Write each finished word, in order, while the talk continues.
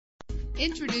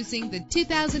Introducing the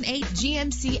 2008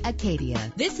 GMC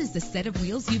Acadia. This is the set of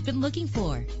wheels you've been looking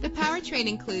for. The powertrain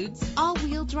includes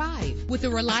all-wheel drive with a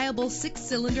reliable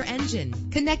 6-cylinder engine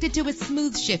connected to a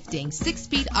smooth shifting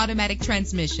 6-speed automatic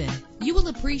transmission. You will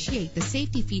appreciate the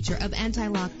safety feature of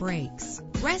anti-lock brakes.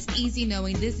 Rest easy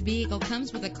knowing this vehicle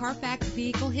comes with a Carfax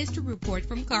Vehicle History Report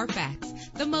from Carfax,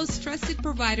 the most trusted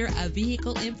provider of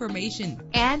vehicle information.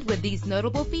 And with these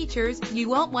notable features, you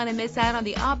won't want to miss out on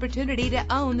the opportunity to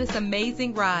own this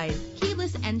amazing ride.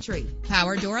 Keyless entry,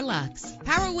 power door locks,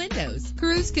 power windows,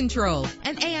 cruise control,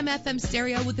 an AM/FM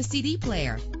stereo with a CD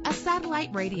player, a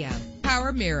satellite radio,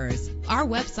 power mirrors. Our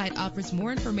website offers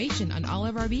more information on all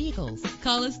of our vehicles.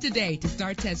 Call us today to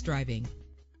start test driving.